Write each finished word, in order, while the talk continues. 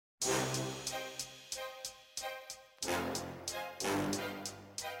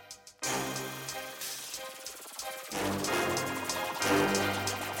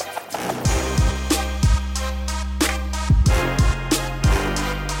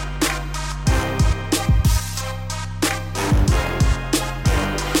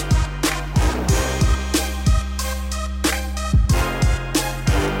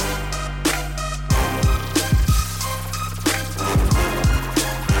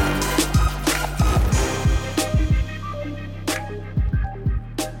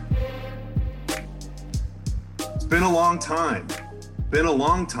been a long time. Been a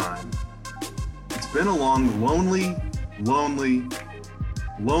long time. It's been a long, lonely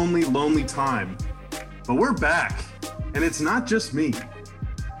time. But we're back, and it's not just me.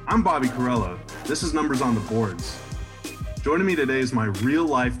 I'm Bobby Corella. This is Numbers on the Boards. Joining me today is my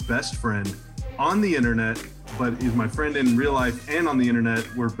real-life best friend on the internet, but he's my friend in real life and on the internet.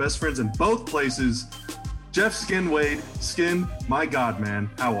 We're best friends in both places. Jeff Skin Wade. Skin, my God, man,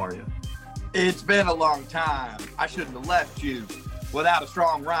 how are you? It's been a long time. I shouldn't have left you without a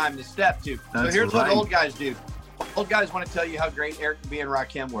strong rhyme to step to. So here's what old guys do. Old guys want to tell you how great Eric B. and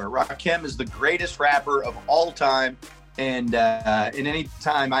Rakim were. Rakim is the greatest rapper of all time. And in any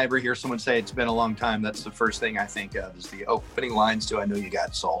time I ever hear someone say it's been a long time, that's the first thing I think of is the opening lines to I Know You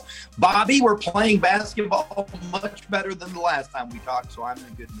Got Soul. Bobby, we're playing basketball much better than the last time we talked, so I'm in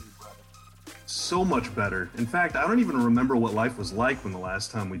a good mood, brother. So much better. In fact, I don't even remember what life was like when the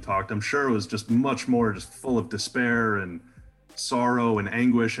last time we talked. I'm sure it was just much more just full of despair and sorrow and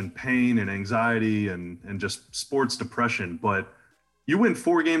anguish and pain and anxiety and just sports depression. But you win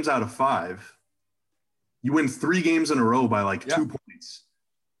 4 games out of 5. You win 3 games in a row by 2 points.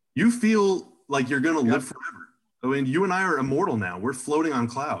 You feel like you're going to live forever. I mean, you and I are immortal now. We're floating on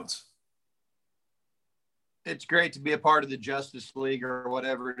clouds. It's great to be a part of the Justice League or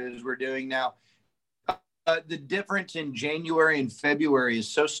whatever it is we're doing now. The difference in January and February is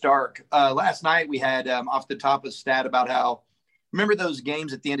so stark. Last night we had off the top a stat about how, remember those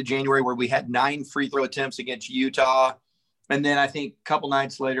games at the end of January where we had 9 free throw attempts against Utah? And then I think a couple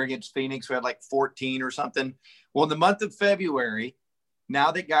nights later against Phoenix, we had 14 or something. Well, in the month of February,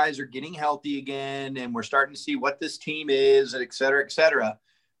 now that guys are getting healthy again and we're starting to see what this team is, et cetera,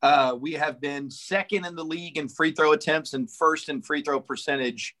 we have been second in the league in free throw attempts and first in free throw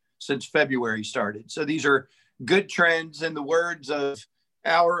percentage since February started. So these are good trends. In the words of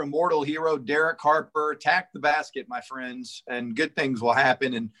our immortal hero, Derek Harper, attack the basket, my friends, and good things will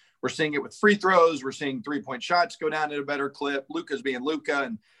happen. And we're seeing it with free throws. We're seeing 3-point shots go down at a better clip. Luka's being Luka,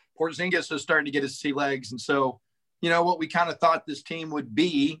 and Porzingis is starting to get his sea legs. And so, what we kind of thought this team would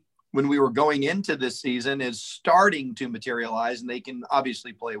be when we were going into this season is starting to materialize, and they can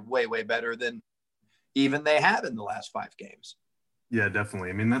obviously play way, way better than even they have in the last 5 games. Yeah,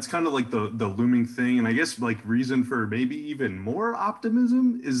 definitely. I mean, that's kind of like the looming thing. And I guess reason for maybe even more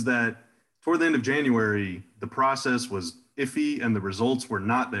optimism is that toward the end of January, the process was iffy and the results were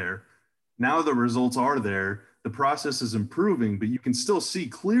not there. Now the results are there. The process is improving, but you can still see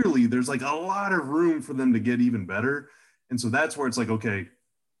clearly there's a lot of room for them to get even better. And so that's where it's okay,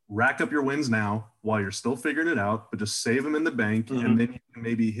 rack up your wins now while you're still figuring it out, but just save them in the bank. Mm-hmm. And then you can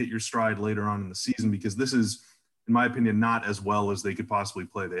maybe hit your stride later on in the season, because this is, in my opinion, not as well as they could possibly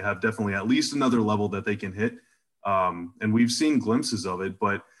play. They have definitely at least another level that they can hit. And we've seen glimpses of it,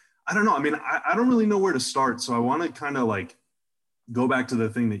 but I don't know. I mean, I don't really know where to start. So I want to kind of go back to the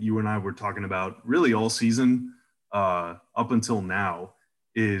thing that you and I were talking about really all season up until now,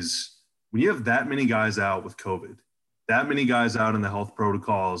 is when you have that many guys out with COVID, that many guys out in the health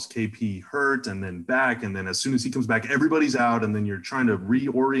protocols, KP hurt and then back. And then as soon as he comes back, everybody's out. And then you're trying to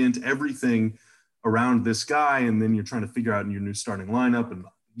reorient everything around this guy. And then you're trying to figure out your new starting lineup and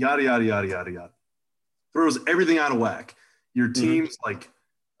yada, yada, yada, yada, yada. Throws everything out of whack. Your team's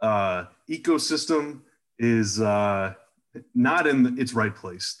ecosystem is not in its right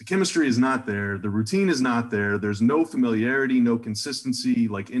place. The chemistry is not there. The routine is not there. There's no familiarity, no consistency,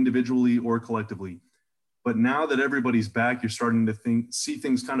 individually or collectively. But now that everybody's back, you're starting to see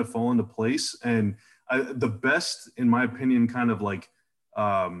things kind of fall into place. And the best, in my opinion, kind of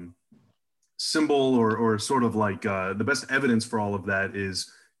symbol or sort of the best evidence for all of that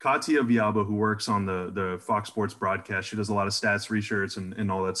is Katia Viaba, who works on the Fox Sports broadcast. She does a lot of stats research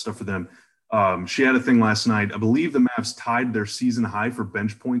and all that stuff for them. She had a thing last night. I believe the Mavs tied their season high for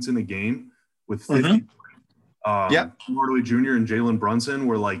bench points in a game with 50. Hardaway Jr. and Jalen Brunson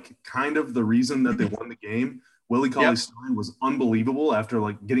were kind of the reason that they won the game. Willie Cauley-Stein was unbelievable after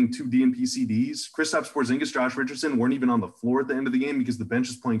getting 2 DNP CDs. Kristaps Porzingis, Josh Richardson weren't even on the floor at the end of the game because the bench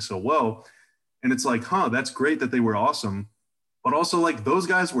is playing so well. And it's that's great that they were awesome. But also those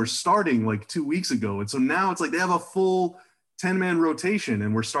guys were starting 2 weeks ago. And so now it's they have a full 10-man rotation,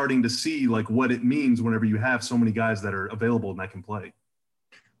 and we're starting to see what it means whenever you have so many guys that are available and that can play.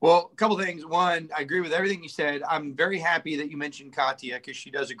 Well, a couple of things. One, I agree with everything you said. I'm very happy that you mentioned Katia because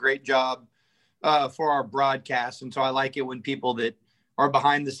she does a great job for our broadcast. And so I like it when people that are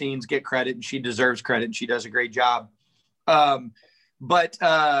behind the scenes get credit, and she deserves credit, and she does a great job.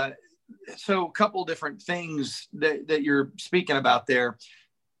 So a couple different things that you're speaking about there.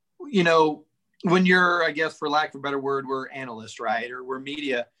 When you're, I guess, for lack of a better word, we're analysts, right? Or we're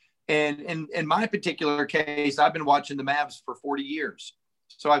media. And in my particular case, I've been watching the Mavs for 40 years.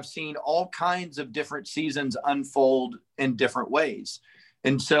 So I've seen all kinds of different seasons unfold in different ways.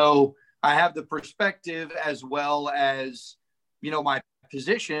 And so I have the perspective, as well as, my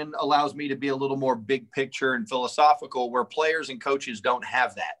position allows me to be a little more big picture and philosophical, where players and coaches don't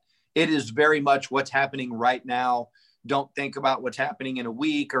have that. It is very much what's happening right now. Don't think about what's happening in a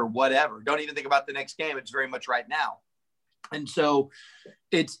week or whatever. Don't even think about the next game. It's very much right now. And so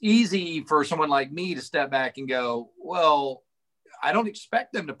it's easy for someone like me to step back and go, well, I don't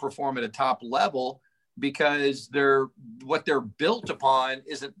expect them to perform at a top level because what they're built upon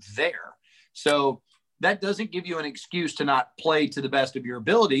isn't there. So that doesn't give you an excuse to not play to the best of your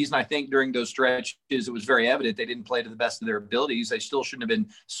abilities. And I think during those stretches, it was very evident they didn't play to the best of their abilities. They still shouldn't have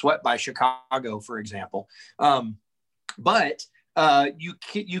been swept by Chicago, for example. But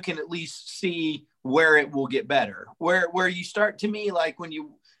you can at least see where it will get better, where you start, to me, like when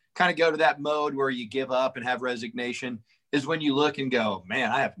you kind of go to that mode where you give up and have resignation, is when you look and go,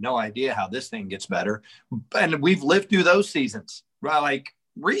 man, I have no idea how this thing gets better. And we've lived through those seasons, right? Like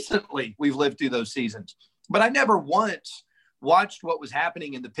recently we've lived through those seasons, but I never once watched what was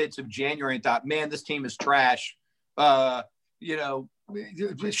happening in the pits of January and thought, man, this team is trash. Should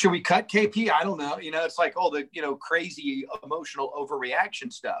we cut KP? I don't know. It's like all the, crazy emotional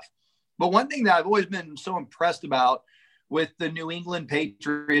overreaction stuff. But one thing that I've always been so impressed about with the New England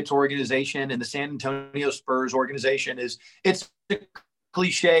Patriots organization and the San Antonio Spurs organization is, it's a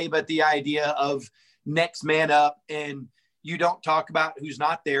cliche, but the idea of next man up, and you don't talk about who's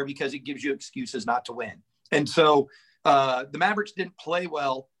not there because it gives you excuses not to win. And so the Mavericks didn't play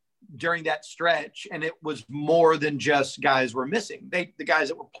well during that stretch, and it was more than just guys were missing. The guys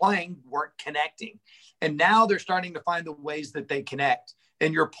that were playing weren't connecting, and now they're starting to find the ways that they connect.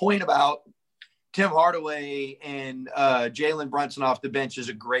 And your point about Tim Hardaway and Jalen Brunson off the bench is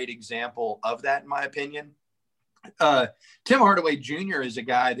a great example of that, in my opinion. Tim Hardaway Jr. is a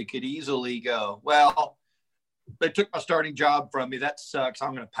guy that could easily go, well, they took my starting job from me. That sucks.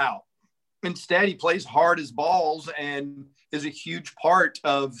 I'm going to pout. Instead, he plays hard as balls and is a huge part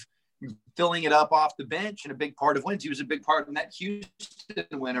of filling it up off the bench and a big part of wins. He was a big part in that Houston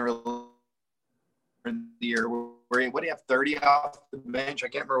winner in the year where what do you have, 30 off the bench? I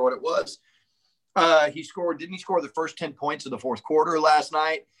can't remember what it was. Didn't he score the first 10 points of the fourth quarter last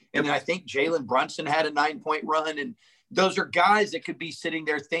night? And then I think Jalen Brunson had a 9-point run. And those are guys that could be sitting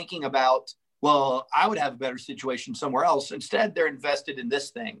there thinking about, well, I would have a better situation somewhere else. Instead, they're invested in this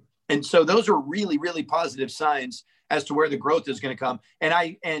thing. And so those are really, really positive signs as to where the growth is going to come.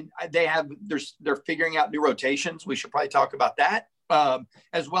 And they're figuring out new rotations. We should probably talk about that,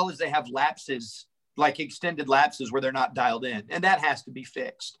 as well as they have lapses, like extended lapses where they're not dialed in, and that has to be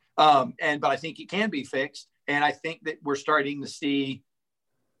fixed. But I think it can be fixed. And I think that we're starting to see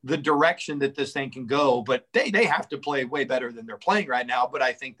the direction that this thing can go, but they have to play way better than they're playing right now. But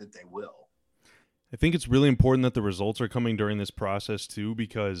I think that they will. I think it's really important that the results are coming during this process too,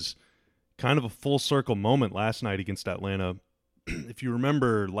 because kind of a full circle moment last night against Atlanta. If you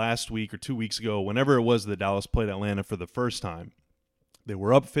remember last week or 2 weeks ago, whenever it was that Dallas played Atlanta for the first time, they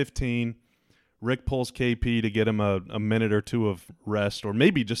were up 15. Rick pulls KP to get him a minute or two of rest, or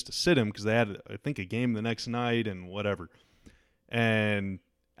maybe just to sit him because they had, I think, a game the next night and whatever. And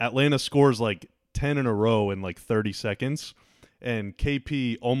Atlanta scores like 10 in a row in like 30 seconds. And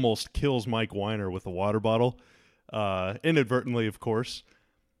KP almost kills Mike Weiner with a water bottle, inadvertently, of course.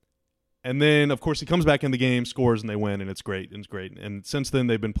 And then, of course, he comes back in the game, scores, and they win, and it's great. And it's great. And since then,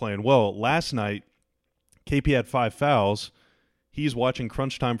 they've been playing well. Last night, KP had 5 fouls. He's watching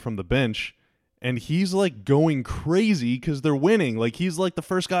crunch time from the bench, and he's, like, going crazy because they're winning. Like, he's, like, the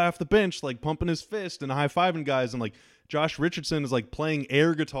first guy off the bench, like, pumping his fist and high-fiving guys. And, like, Josh Richardson is, like, playing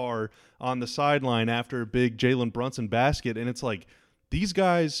air guitar on the sideline after a big Jalen Brunson basket. And it's like, these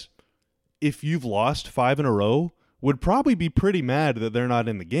guys, if you've lost 5 in a row, would probably be pretty mad that they're not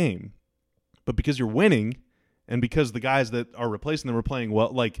in the game. But because you're winning, and because the guys that are replacing them are playing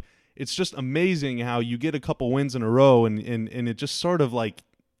well, like, it's just amazing how you get a couple wins in a row, and it just sort of like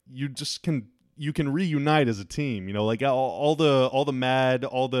you can reunite as a team. You know, like all the mad,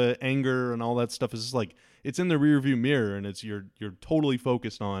 all the anger, and all that stuff is just like it's in the rearview mirror, and it's you're totally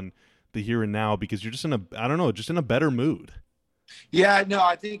focused on the here and now because you're just in a better mood. Yeah, no,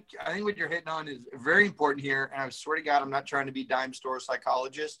 I think what you're hitting on is very important here, and I swear to God, I'm not trying to be dime store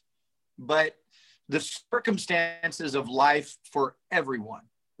psychologist. But the circumstances of life for everyone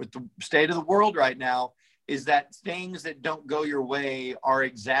with the state of the world right now is that things that don't go your way are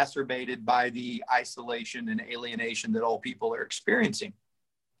exacerbated by the isolation and alienation that all people are experiencing.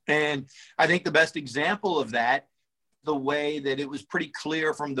 And I think the best example of that the way that it was pretty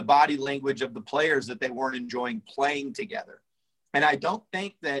clear from the body language of the players that they weren't enjoying playing together. And I don't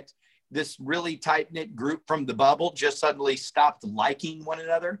think that this really tight-knit group from the bubble just suddenly stopped liking one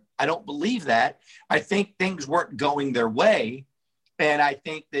another. I don't believe that. I think things weren't going their way. And I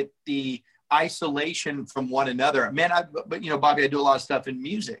think that the isolation from one another, but Bobby, I do a lot of stuff in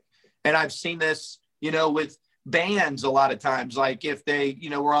music, and I've seen this, with bands a lot of times, like if they,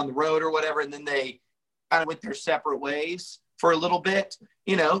 were on the road or whatever, and then they kind of went their separate ways for a little bit,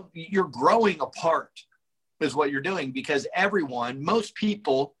 you're growing apart is what you're doing, because most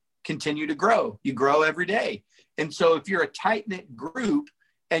people continue to grow. You grow every day. And so if you're a tight-knit group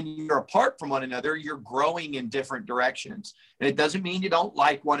and you're apart from one another, you're growing in different directions. And it doesn't mean you don't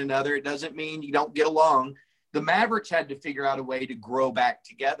like one another. It doesn't mean you don't get along. The Mavericks had to figure out a way to grow back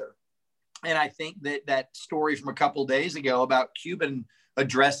together. And I think that story from a couple of days ago about Cuban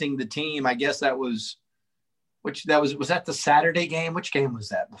addressing the team, I guess was that the Saturday game? Which game was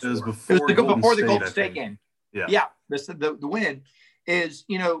that before? It was before the Golden State game. Yeah. The win is,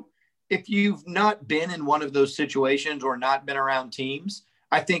 if you've not been in one of those situations or not been around teams,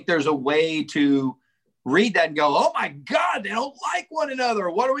 I think there's a way to read that and go, oh my God, they don't like one another.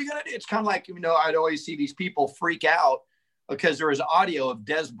 What are we going to do? It's kind of like, I'd always see these people freak out because there was audio of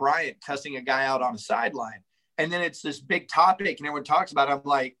Des Bryant cussing a guy out on a sideline. And then it's this big topic and everyone talks about it. I'm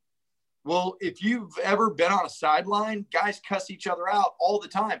like, well, if you've ever been on a sideline, guys cuss each other out all the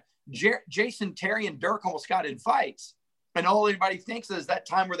time. Jason Terry and Dirk almost got in fights. And all anybody thinks is that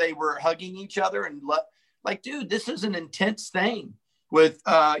time where they were hugging each other and like, dude, this is an intense thing with,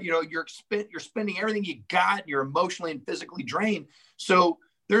 you're spending everything you got. You're emotionally and physically drained. So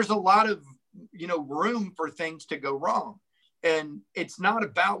there's a lot of, room for things to go wrong. And it's not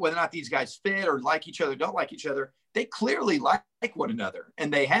about whether or not these guys fit or like each other, don't like each other. They clearly like one another,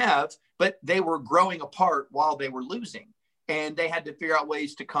 and they have, but they were growing apart while they were losing. And they had to figure out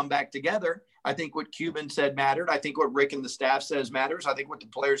ways to come back together. I think what Cuban said mattered. I think what Rick and the staff says matters. I think what the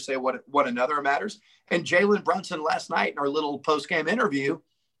players say, what another matters. And Jalen Brunson last night in our little post-game interview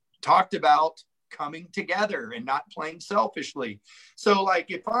talked about coming together and not playing selfishly. So like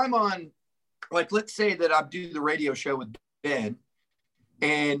if I'm on, like, let's say that I do the radio show with Ben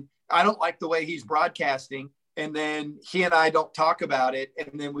and I don't like the way he's broadcasting, and then he and I don't talk about it,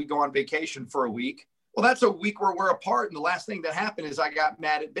 and then we go on vacation for a week. Well, that's a week where we're apart. And the last thing that happened is I got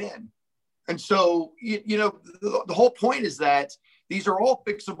mad at Ben. And so, the whole point is that these are all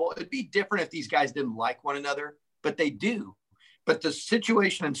fixable. It'd be different if these guys didn't like one another, but they do. But the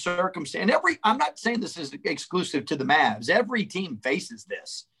situation and circumstance, and I'm not saying this is exclusive to the Mavs. Every team faces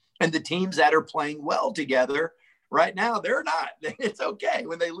this. And the teams that are playing well together right now, they're not. It's okay.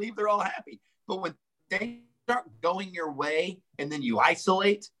 When they leave, they're all happy. But when they start going your way and then you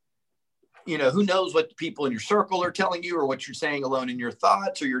isolate, who knows what people in your circle are telling you or what you're saying alone in your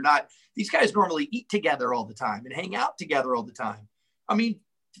thoughts, or you're not. These guys normally eat together all the time and hang out together all the time. I mean,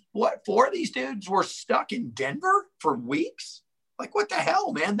 four of these dudes were stuck in Denver for weeks? Like, what the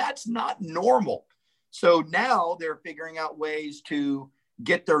hell, man? That's not normal. So now they're figuring out ways to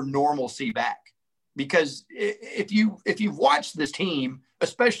get their normalcy back. Because if you've watched this team,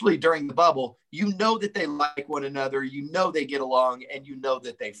 especially during the bubble, that they like one another, they get along, and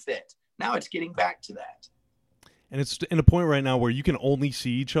that they fit. Now it's getting back to that. And it's in a point right now where you can only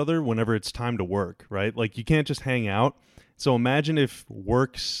see each other whenever it's time to work, right? Like, you can't just hang out. So imagine if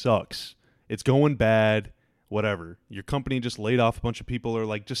work sucks. It's going bad, whatever. Your company just laid off a bunch of people, or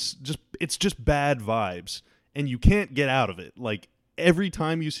like it's just bad vibes. And you can't get out of it. Like, every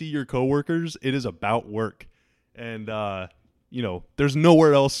time you see your coworkers, it is about work. And, there's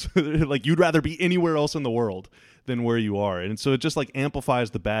nowhere else. Like, you'd rather be anywhere else in the world than where you are. And so it just like amplifies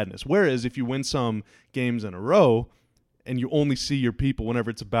the badness. Whereas if you win some games in a row and you only see your people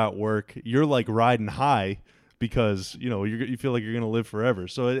whenever it's about work, you're like riding high because, you feel like you're going to live forever.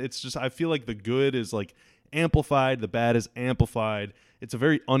 So it's just, I feel like the good is like amplified. The bad is amplified. It's a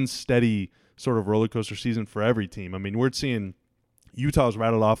very unsteady sort of roller coaster season for every team. I mean, we're seeing Utah's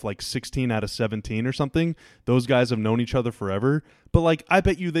rattled off like 16 out of 17 or something. Those guys have known each other forever. But like, I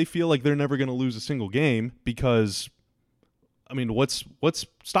bet you they feel like they're never going to lose a single game because, I mean, what's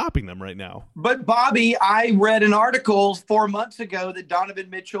stopping them right now? But Bobby, I read an article 4 months ago that Donovan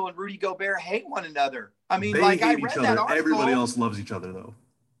Mitchell and Rudy Gobert hate one another. I mean, they like, hate I each read other. that article. Everybody else loves each other, though.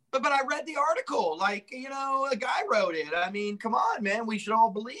 But I read the article, like, a guy wrote it. I mean, come on, man. We should all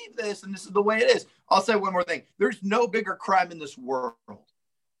believe this, and this is the way it is. I'll say one more thing. There's no bigger crime in this world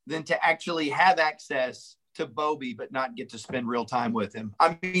than to actually have access to Bobby but not get to spend real time with him.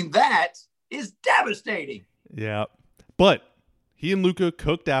 I mean, that is devastating. Yeah. But he and Luka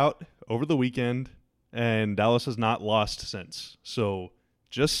cooked out over the weekend. and Dallas has not lost since. So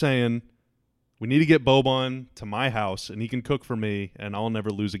just saying, we need to get Boban to my house, and he can cook for me, and I'll never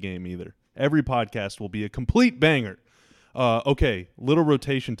lose a game either. Every podcast will be a complete banger. Okay, little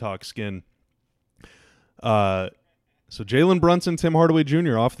rotation talk, Skin. So Jalen Brunson, Tim Hardaway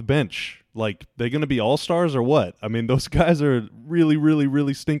Jr. off the bench. Like, they going to be all-stars or what? I mean, those guys are really, really,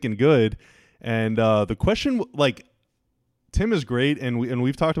 really stinking good. And the question, like, Tim is great, and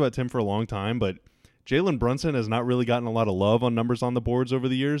we've talked about Tim for a long time, but Jalen Brunson has not really gotten a lot of love on numbers on the boards over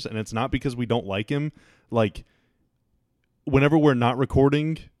the years, and it's not because we don't like him. Like, whenever we're not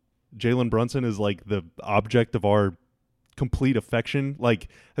recording, Jalen Brunson is, like, the object of our complete affection. Like,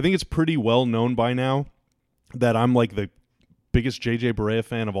 I think it's pretty well known by now that I'm, like, the biggest JJ Barea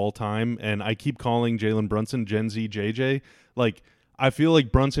fan of all time, and I keep calling Jalen Brunson Gen Z JJ. Like, I feel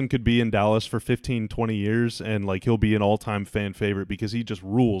like Brunson could be in Dallas for 15, 20 years, and, like, he'll be an all-time fan favorite because he just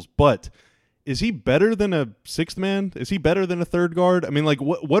rules. But is he better than a sixth man? Is he better than a third guard? I mean, like,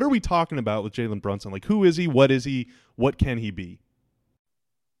 what are we talking about with Jalen Brunson? Like, who is he? What is he? What can he be?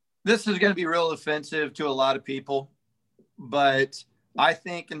 This is going to be real offensive to a lot of people, but I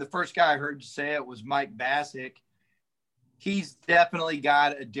think, and the first guy I heard you say it was Mike Bassick, he's definitely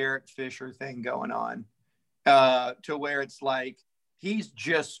got a Derek Fisher thing going on, to where it's like he's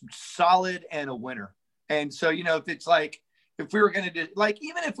just solid and a winner. And so, you know, if it's like, if we were going to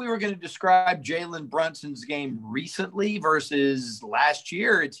even if we were going to describe Jalen Brunson's game recently versus last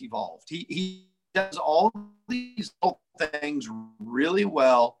year, it's evolved. He does all these things really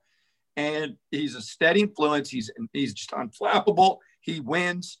well, and he's a steady influence. He's just unflappable. He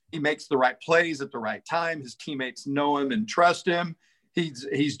wins. He makes the right plays at the right time. His teammates know him and trust him.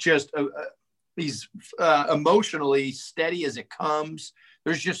 He's just he's emotionally steady as it comes.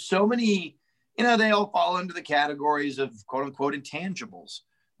 There's just so many, you know, they all fall into the categories of quote unquote intangibles,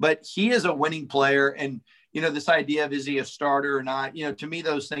 but he is a winning player. And, you know, this idea of, is he a starter or not? You know, to me,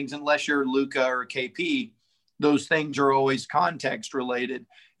 those things, unless you're Luka or KP, those things are always context related.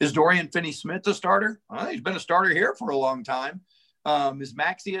 Is Dorian Finney-Smith a starter? Well, he's been a starter here for a long time. Is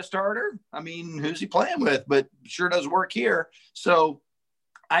Maxey a starter? I mean, who's he playing with? But sure does work here. So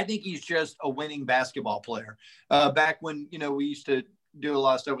I think he's just a winning basketball player. Back when, you know, we used to do a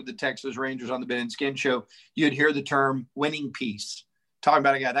lot of stuff with the Texas Rangers on the Ben and Skin show, you'd hear the term winning piece. Talking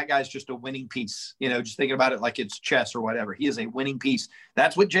about a guy, that guy's just a winning piece. You know, just thinking about it like it's chess or whatever. He is a winning piece.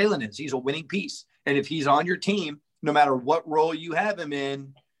 That's what Jalen is. He's a winning piece. And if he's on your team, no matter what role you have him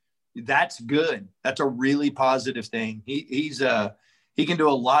in, that's good. That's a really positive thing. He can do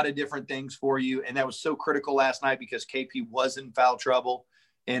a lot of different things for you. And that was so critical last night because KP was in foul trouble.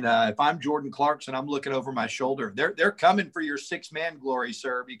 And if I'm Jordan Clarkson, I'm looking over my shoulder. They're coming for your 6-man glory,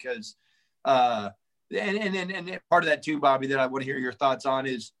 sir, because and part of that too, Bobby, that I want to hear your thoughts on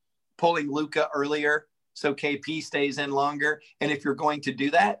is pulling Luka earlier so KP stays in longer. And if you're going to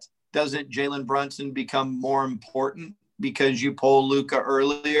do that, doesn't Jalen Brunson become more important because you pull Luka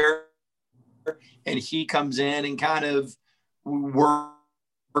earlier and he comes in and kind of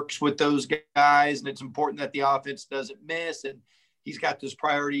works with those guys, and it's important that the offense doesn't miss, and he's got this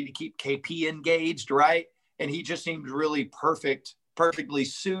priority to keep KP engaged, right? And he just seems really perfectly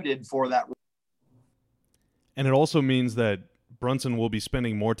suited for that. And it also means that Brunson will be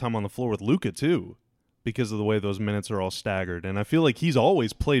spending more time on the floor with Luka too, because of the way those minutes are all staggered. And I feel like he's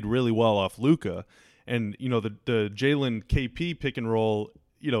always played really well off Luka. And, you know, the Jalen KP pick and roll,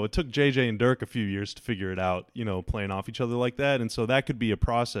 you know, it took JJ and Dirk a few years to figure it out, you know, playing off each other like that. And so that could be a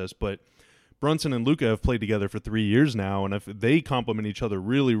process. But Brunson and Luka have played together for 3 years now, and if they complement each other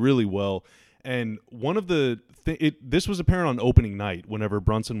really, really well. And one of the this was apparent on opening night whenever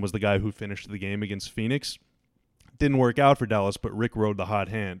Brunson was the guy who finished the game against Phoenix. Didn't work out for Dallas, but Rick rode the hot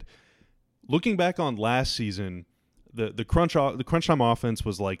hand. Looking back on last season, the crunch time offense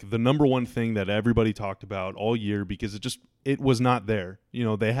was like the number one thing that everybody talked about all year because it was not there. You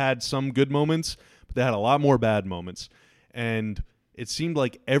know, they had some good moments, but they had a lot more bad moments. And it seemed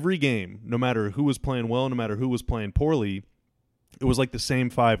like every game, no matter who was playing well, no matter who was playing poorly, it was like the same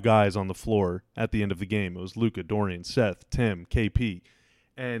 5 guys on the floor at the end of the game. It was Luka, Dorian, Seth, Tim, KP.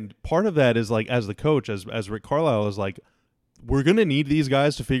 And part of that is like, as the coach, as Rick Carlisle is like, we're going to need these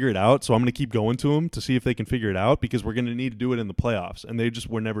guys to figure it out, so I'm going to keep going to them to see if they can figure it out because we're going to need to do it in the playoffs, and they just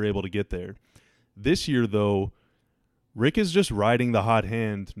were never able to get there. This year, though, Rick is just riding the hot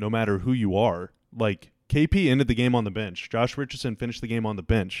hand no matter who you are. Like, KP ended the game on the bench. Josh Richardson finished the game on the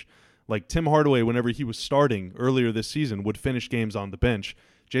bench. Like, Tim Hardaway, whenever he was starting earlier this season, would finish games on the bench.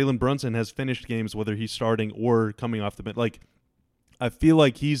 Jalen Brunson has finished games whether he's starting or coming off the bench. Like, I feel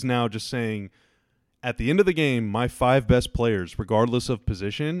like he's now just saying, at the end of the game, my 5 best players, regardless of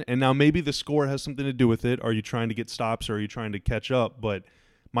position, and now maybe the score has something to do with it. Are you trying to get stops or are you trying to catch up? But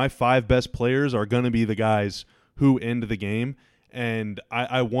my 5 best players are going to be the guys who end the game. And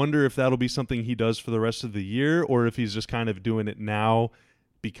I wonder if that'll be something he does for the rest of the year or if he's just kind of doing it now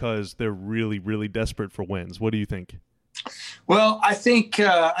because they're really, really desperate for wins. What do you think? Well, I think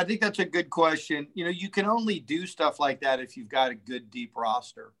that's a good question. You can only do stuff like that if you've got a good deep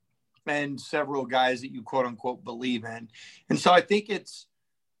roster and several guys that you quote unquote believe in. And so I think it's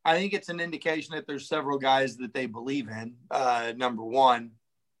an indication that there's several guys that they believe in. Number one,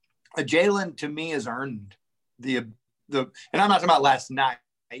 Jalen to me has earned the, and I'm not talking about last night.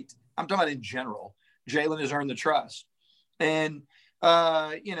 I'm talking about in general. Jalen has earned the trust. And,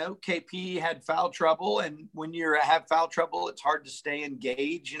 KP had foul trouble. And when you have foul trouble, it's hard to stay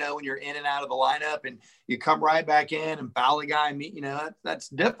engaged, when you're in and out of the lineup and you come right back in and foul a guy, that's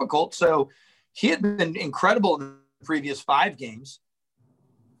difficult. So he had been incredible in the previous 5 games,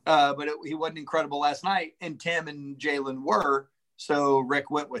 but he wasn't incredible last night. And Tim and Jalen were. So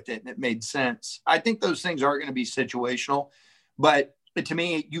Rick went with it and it made sense. I think those things are going to be situational, but to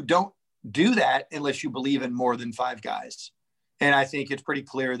me, you don't do that unless you believe in more than 5 guys. And I think it's pretty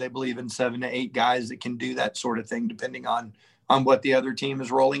clear they believe in 7 to 8 guys that can do that sort of thing, depending on what the other team is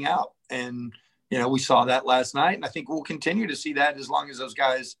rolling out. And, we saw that last night. And I think we'll continue to see that as long as those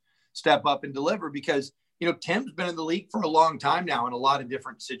guys step up and deliver because, Tim's been in the league for a long time now in a lot of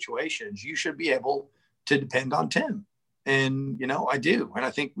different situations. You should be able to depend on Tim. And, I do. And I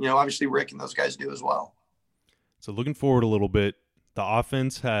think, obviously Rick and those guys do as well. So looking forward a little bit, the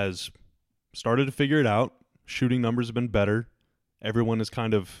offense has started to figure it out. Shooting numbers have been better. Everyone is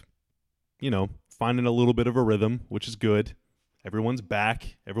kind of, finding a little bit of a rhythm, which is good. Everyone's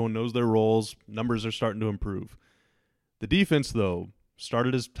back. Everyone knows their roles. Numbers are starting to improve. The defense, though,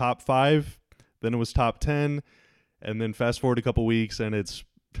 started as top 5, then it was top 10, and then fast forward a couple weeks, and it's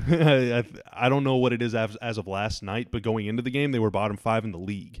I don't know what it is as of last night, but going into the game, they were bottom 5 in the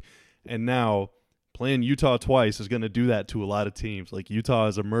league. And now playing Utah twice is going to do that to a lot of teams. Like Utah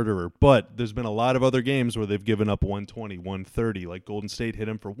is a murderer, but there's been a lot of other games where they've given up 120, 130, like Golden State hit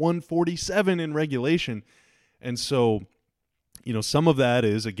them for 147 in regulation. And so, some of that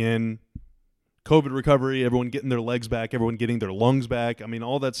is, again, COVID recovery, everyone getting their legs back, everyone getting their lungs back. I mean,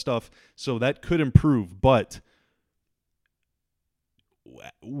 all that stuff. So that could improve, but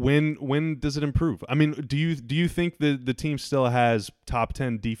when does it improve? I mean, do you think that the team still has top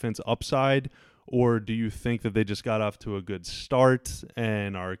 10 defense upside, or do you think that they just got off to a good start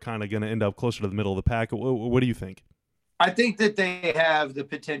and are kind of going to end up closer to the middle of the pack? What do you think? I think that they have the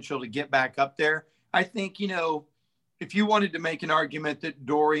potential to get back up there. I think, if you wanted to make an argument that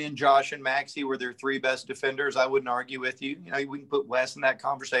Dorian, Josh, and Maxey were their 3 best defenders, I wouldn't argue with you. We can put Wes in that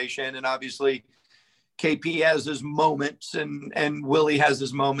conversation, and obviously KP has his moments and Willie has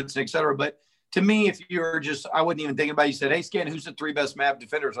his moments, et cetera. But to me, if you're just, I wasn't even thinking about it. You said, hey, Scan, who's the 3 best Mav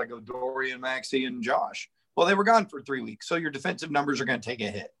defenders? I go, Dorian, Maxey, and Josh. Well, they were gone for 3 weeks. So your defensive numbers are going to take a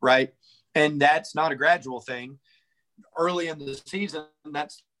hit, right? And that's not a gradual thing. Early in the season,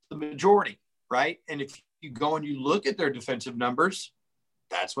 that's the majority, right? And if you go and you look at their defensive numbers,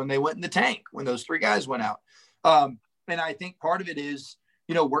 that's when they went in the tank, when those 3 guys went out. And I think part of it is,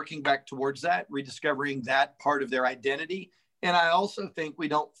 working back towards that, rediscovering that part of their identity. And I also think we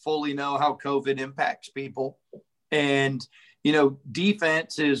don't fully know how COVID impacts people. And,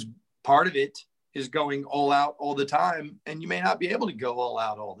 defense is part of it, is going all out all the time. And you may not be able to go all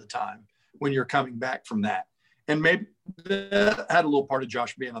out all the time when you're coming back from that. And maybe that had a little part of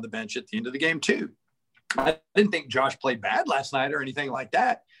Josh being on the bench at the end of the game too. I didn't think Josh played bad last night or anything like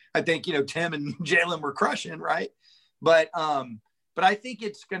that. I think, Tim and Jalen were crushing, right? But I think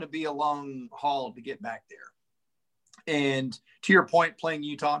it's going to be a long haul to get back there. And to your point, playing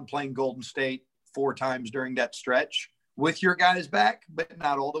Utah and playing Golden State 4 times during that stretch with your guys back, but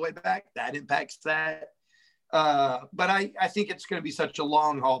not all the way back, that impacts that. But I think it's going to be such a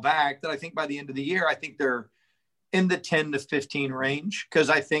long haul back that I think by the end of the year, I think they're in the 10 to 15 range, because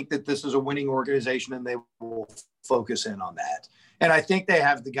I think that this is a winning organization and they will focus in on that. And I think they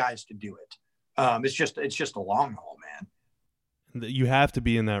have the guys to do it. It's just a long haul, man. You have to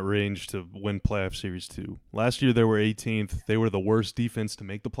be in that range to win playoff series too. Last year they were 18th. They were the worst defense to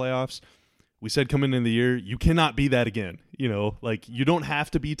make the playoffs. We said coming in the year, you cannot be that again. You don't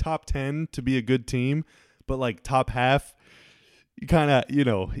have to be top 10 to be a good team, but like top half, you kind of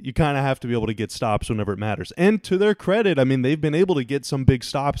have to be able to get stops whenever it matters. And to their credit, I mean, they've been able to get some big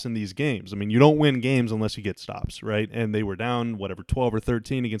stops in these games. I mean, you don't win games unless you get stops, right? And they were down 12 or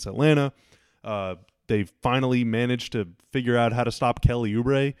 13 against Atlanta. They finally managed to figure out how to stop Kelly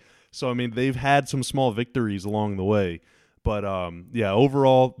Oubre. So, I mean, they've had some small victories along the way. But, yeah,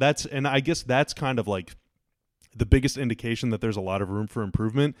 overall, and I guess that's kind of like the biggest indication that there's a lot of room for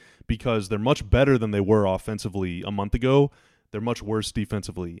improvement, because they're much better than they were offensively a month ago. They're much worse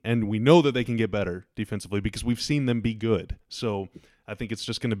defensively. And we know that they can get better defensively because we've seen them be good. So I think it's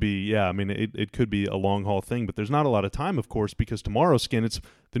just going to be, I mean, it could be a long haul thing, but there's not a lot of time, of course, because tomorrow, Skin, it's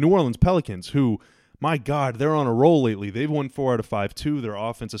the New Orleans Pelicans, who, my God, they're on a roll lately. They've won 4 out of 5 too. Their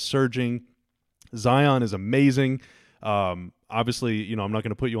offense is surging. Zion is amazing. Obviously, I'm not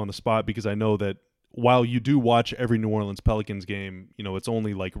going to put you on the spot because I know that while you do watch every New Orleans Pelicans game, it's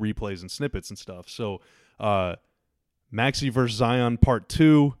only like replays and snippets and stuff. So, Maxey versus Zion part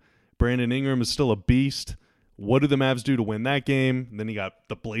 2. Brandon Ingram is still a beast. What do the Mavs do to win that game? And then you got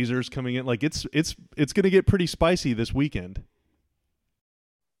the Blazers coming in. Like it's going to get pretty spicy this weekend.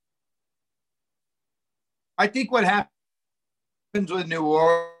 I think what happens with New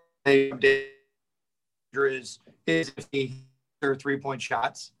Orleans is if their 3-point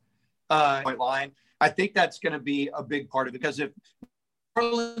shots point line. I think that's going to be a big part of it, because if New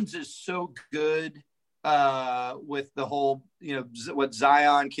Orleans is so good with the whole, what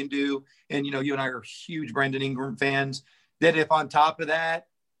Zion can do, and you and I are huge Brandon Ingram fans, that if on top of that,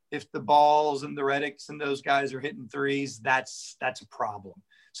 if the Balls and the Redicks and those guys are hitting threes, that's a problem.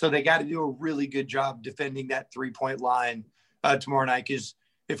 So they got to do a really good job defending that 3-point line tomorrow night, because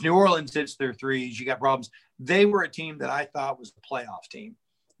if New Orleans hits their threes, you got problems. They were a team that I thought was a playoff team.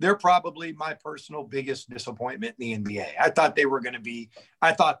 They're probably my personal biggest disappointment in the NBA. I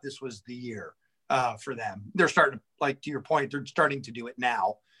thought this was the year for them. They're starting to, like, to your point, they're starting to do it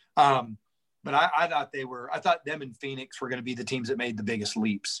now. But I thought them and Phoenix were going to be the teams that made the biggest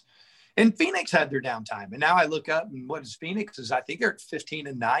leaps. And Phoenix had their downtime. And now I look up, and what is Phoenix? I think they're at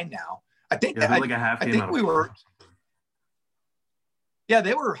 15-9 now. I think they're like a half game.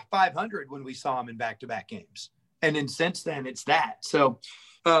 They were 500 when we saw them in back-to-back games. And then since then, it's that. So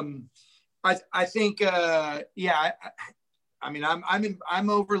I think, I'm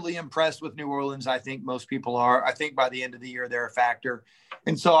overly impressed with New Orleans. I think most people are. I think by the end of the year, they're a factor.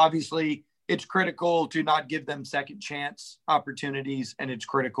 And so obviously it's critical to not give them second chance opportunities. And it's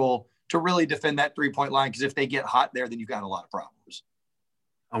critical to really defend that 3-point line, because if they get hot there, then you've got a lot of problems.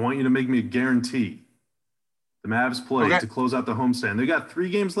 I want you to make me a guarantee. The Mavs play to close out the homestand. They got 3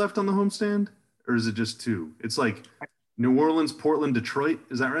 games left on the homestand, or is it just 2? It's like New Orleans, Portland, Detroit.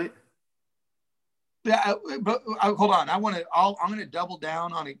 Is that right? Yeah, but hold on. I'm going to double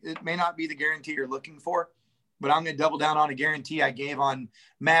down on it. It may not be the guarantee you're looking for, but I'm going to double down on a guarantee I gave on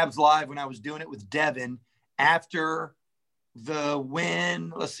Mavs Live when I was doing it with Devin after the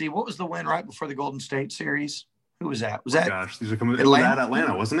win. Let's see, what was the win right before the Golden State series? Who was that? These are coming.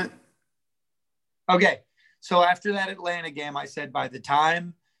 Atlanta, wasn't it? Okay, so after that Atlanta game, I said by the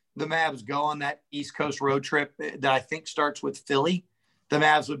time the Mavs go on that East Coast road trip that I think starts with Philly, the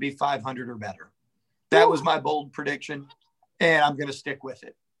Mavs would be 500 or better. That was my bold prediction, and I'm going to stick with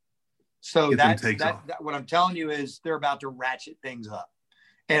it. So that's what I'm telling you is they're about to ratchet things up.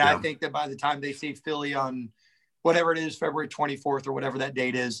 And I think that by the time they see Philly on whatever it is, February 24th or whatever that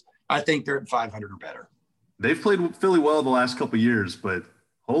date is, I think they're at 500 or better. They've played Philly well the last couple of years, but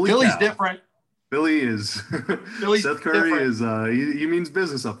Philly's different. Philly is Seth Curry different. Is he means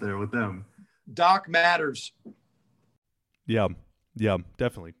business up there with them. Doc matters. Yeah,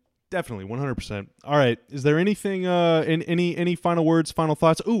 definitely 100%. All right, is there anything any final words, final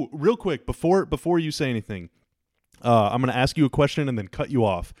thoughts? Ooh, real quick before you say anything, I'm going to ask you a question and then cut you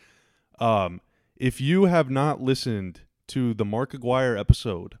off. If you have not listened to the Mark Aguirre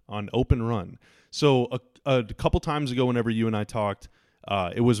episode on Open Run, so a couple times ago, whenever you and I talked,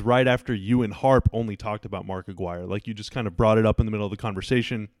 it was right after you and Harp only talked about Mark Aguirre. Like, you just kind of brought it up in the middle of the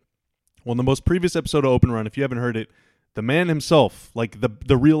conversation. Well, in the most previous episode of Open Run, if you haven't heard it, the man himself, like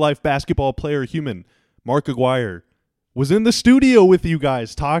the real-life basketball player human, Mark Aguirre, was in the studio with you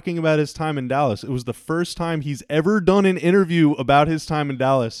guys talking about his time in Dallas. It was the first time he's ever done an interview about his time in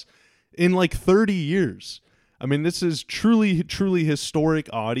Dallas in like 30 years. I mean, this is truly, truly historic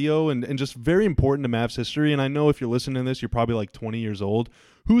audio and just very important to Mavs history. And I know if you're listening to this, you're probably like 20 years old.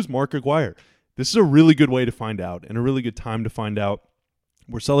 Who's Mark Aguirre? This is a really good way to find out and a really good time to find out.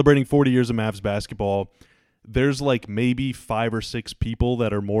 We're celebrating 40 years of Mavs basketball. There's like maybe 5 or 6 people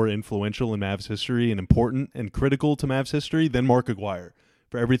that are more influential in Mavs history and important and critical to Mavs history than Mark Aguirre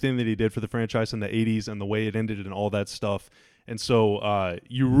for everything that he did for the franchise in the 80s and the way it ended and all that stuff. And so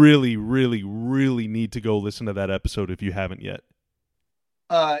you really, really, really need to go listen to that episode if you haven't yet.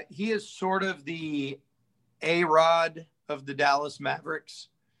 He is sort of the A-Rod of the Dallas Mavericks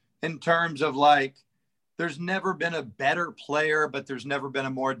in terms of like there's never been a better player, but there's never been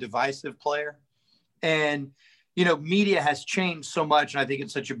a more divisive player. And, you know, media has changed so much. And I think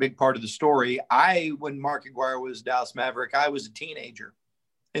it's such a big part of the story. When Mark Aguirre was Dallas Maverick, I was a teenager.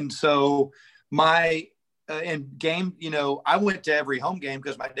 And so and game, you know, I went to every home game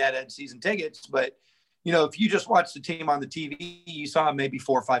because my dad had season tickets. But, you know, if you just watched the team on the TV, you saw them maybe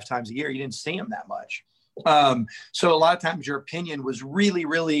 4 or 5 times a year. You didn't see them that much. So a lot of times your opinion was really,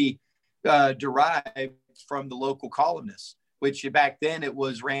 really derived from the local columnists, which back then it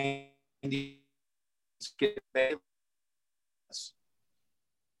was Randy Skip Bayless.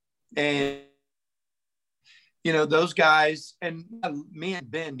 And, you know, those guys, and me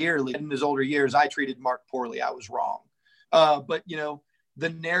and Ben dearly in his older years, I treated Mark poorly. I was wrong. But, you know, the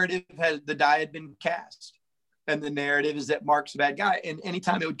narrative the die had been cast, and the narrative is that Mark's a bad guy. And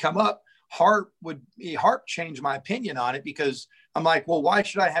anytime it would come up, Harp changed my opinion on it, because I'm like, well, why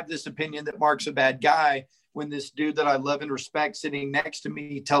should I have this opinion that Mark's a bad guy when this dude that I love and respect sitting next to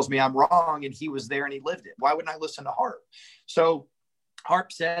me tells me I'm wrong, and he was there and he lived it? Why wouldn't I listen to Harp? So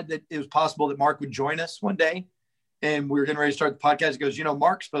Harp said that it was possible that Mark would join us one day, and we were getting ready to start the podcast. He goes, you know,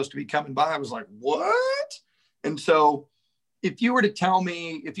 Mark's supposed to be coming by. I was like, what? And so if you were to tell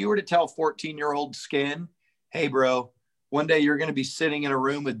 14-year-old Skin, hey, bro, one day you're going to be sitting in a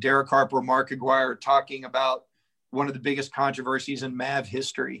room with Derek Harper, Mark Aguirre, talking about one of the biggest controversies in Mav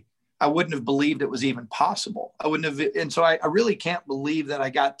history, I wouldn't have believed it was even possible. I wouldn't have. And so I really can't believe that I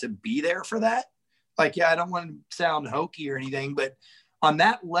got to be there for that. Like, yeah, I don't want to sound hokey or anything, but on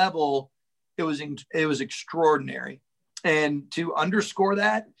that level, it was extraordinary. And to underscore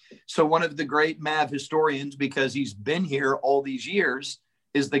that, so one of the great Mav historians, because he's been here all these years,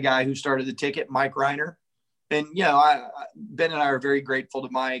 is the guy who started the ticket, Mike Reiner. And, you know, Ben and I are very grateful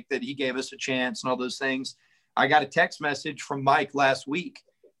to Mike that he gave us a chance and all those things. I got a text message from Mike last week,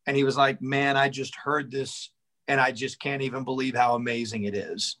 and he was like, man, I just heard this, and I just can't even believe how amazing it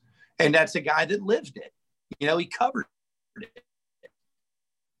is. And that's a guy that lived it. You know, he covered it.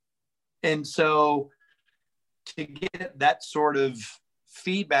 And so to get that sort of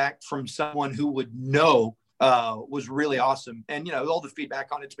feedback from someone who would know was really awesome. And, you know, all the feedback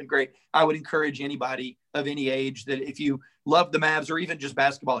on it's been great. I would encourage anybody of any age that if you love the Mavs or even just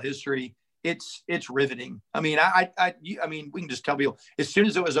basketball history, it's riveting. I mean, I mean, we can just tell people, as soon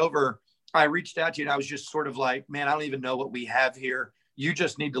as it was over, I reached out to you and I was just sort of like, man, I don't even know what we have here. You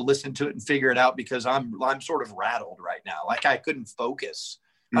just need to listen to it and figure it out, because I'm sort of rattled right now. Like, I couldn't focus.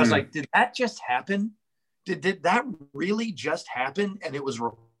 I was like, did that just happen? Did that really just happen? And it was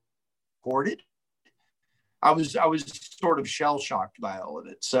recorded. I was sort of shell shocked by all of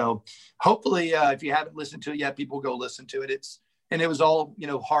it. So hopefully, if you haven't listened to it yet, people go listen to it. And it was all, you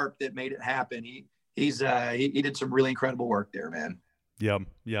know, Harp that made it happen. He did some really incredible work there, man. Yeah,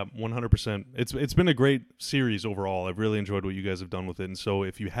 100%. It's been a great series overall. I've really enjoyed what you guys have done with it. And so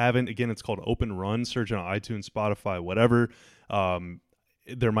if you haven't, again, it's called Open Run. Search on iTunes, Spotify, whatever.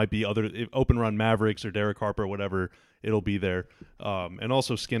 There might be other Open Run Mavericks or Derek Harper, whatever. It'll be there. And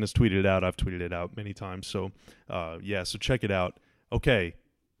also Skin has tweeted it out. I've tweeted it out many times. So so check it out. Okay.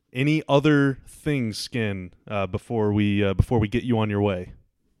 Any other things, Skin, before we get you on your way?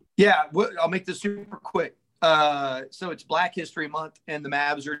 Yeah, I'll make this super quick. So it's Black History Month, and the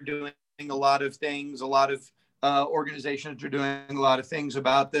Mavs are doing a lot of things. A lot of organizations are doing a lot of things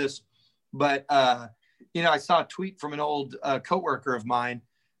about this. But, you know, I saw a tweet from an old coworker of mine,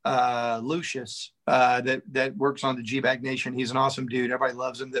 Lucius, that works on the G-Bag Nation. He's an awesome dude. Everybody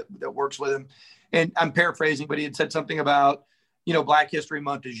loves him that works with him. And I'm paraphrasing, but he had said something about, you know, Black History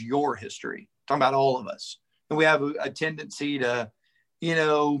Month is your history, talking about all of us. And we have a tendency to, you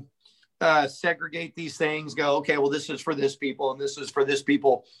know, segregate these things, go, okay, well, this is for this people and this is for this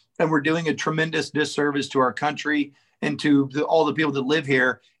people. And we're doing a tremendous disservice to our country and to all the people that live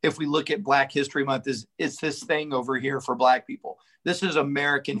here. If we look at Black History Month, it's this thing over here for Black people. This is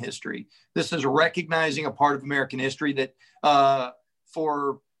American history. This is recognizing a part of American history that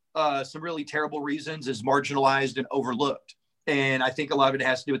for some really terrible reasons is marginalized and overlooked. And I think a lot of it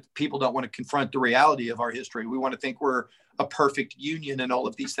has to do with people don't want to confront the reality of our history. We want to think we're a perfect union and all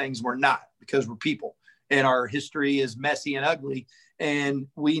of these things. We're not, because we're people and our history is messy and ugly. And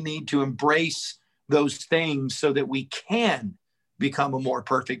we need to embrace those things so that we can become a more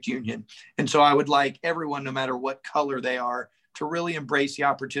perfect union. And so I would like everyone, no matter what color they are, to really embrace the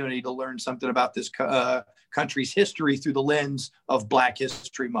opportunity to learn something about this country's history through the lens of Black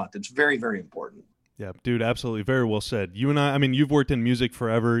History Month. It's very, very important. Yeah, dude, absolutely. Very well said. You and I mean, you've worked in music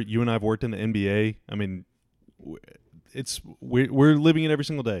forever. You and I have worked in the NBA. I mean, we're living it every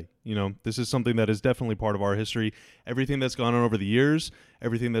single day. You know, this is something that is definitely part of our history. Everything that's gone on over the years,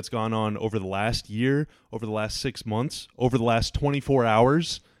 everything that's gone on over the last year, over the last 6 months, over the last 24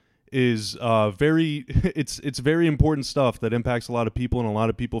 hours is it's very important stuff that impacts a lot of people, and a lot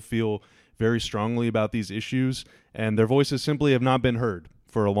of people feel very strongly about these issues, and their voices simply have not been heard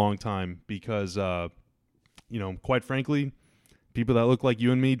for a long time because quite frankly, people that look like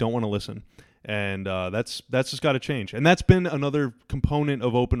you and me don't want to listen. And that's just got to change. And that's been another component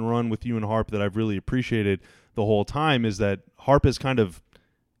of Open Run with you and Harp that I've really appreciated the whole time, is that Harp has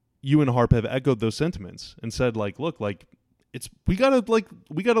you and Harp have echoed those sentiments and said, like, look, like, we gotta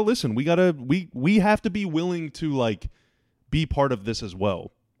listen. We have to be willing to, like, be part of this as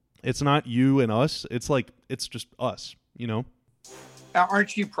well. It's not you and us. It's just us, you know?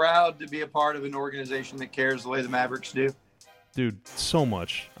 Aren't you proud to be a part of an organization that cares the way the Mavericks do? Dude, so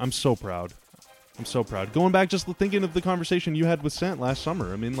much. I'm so proud. Going back, just thinking of the conversation you had with Sant last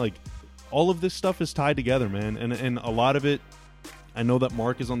summer. I mean, like, all of this stuff is tied together, man. And a lot of it, I know that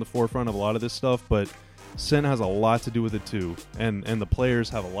Mark is on the forefront of a lot of this stuff, but Sant has a lot to do with it too. And the players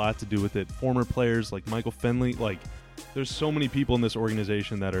have a lot to do with it. Former players like Michael Finley, like, there's so many people in this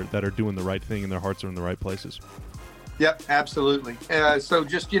organization that are doing the right thing, and their hearts are in the right places. Yep, absolutely. So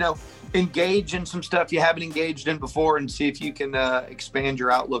just, engage in some stuff you haven't engaged in before, and see if you can expand your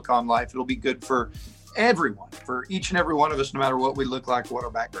outlook on life. It'll be good for everyone, for each and every one of us, no matter what we look like, what our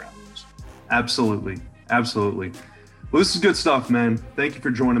background is. Absolutely. Well, this is good stuff, man. Thank you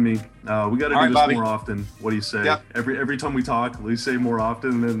for joining me. We got to do this Bobby. more often. What do you say? Yep. Every time we talk, we say more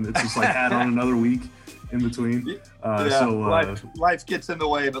often, and it's just like add on another week in between. Life gets in the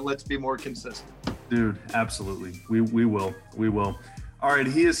way, but let's be more consistent. Dude, absolutely. We will. All right,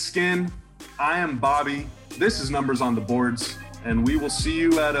 he is Skin. I am Bobby. This is Numbers on the Boards, and we will see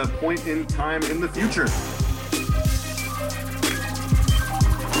you at a point in time in the future.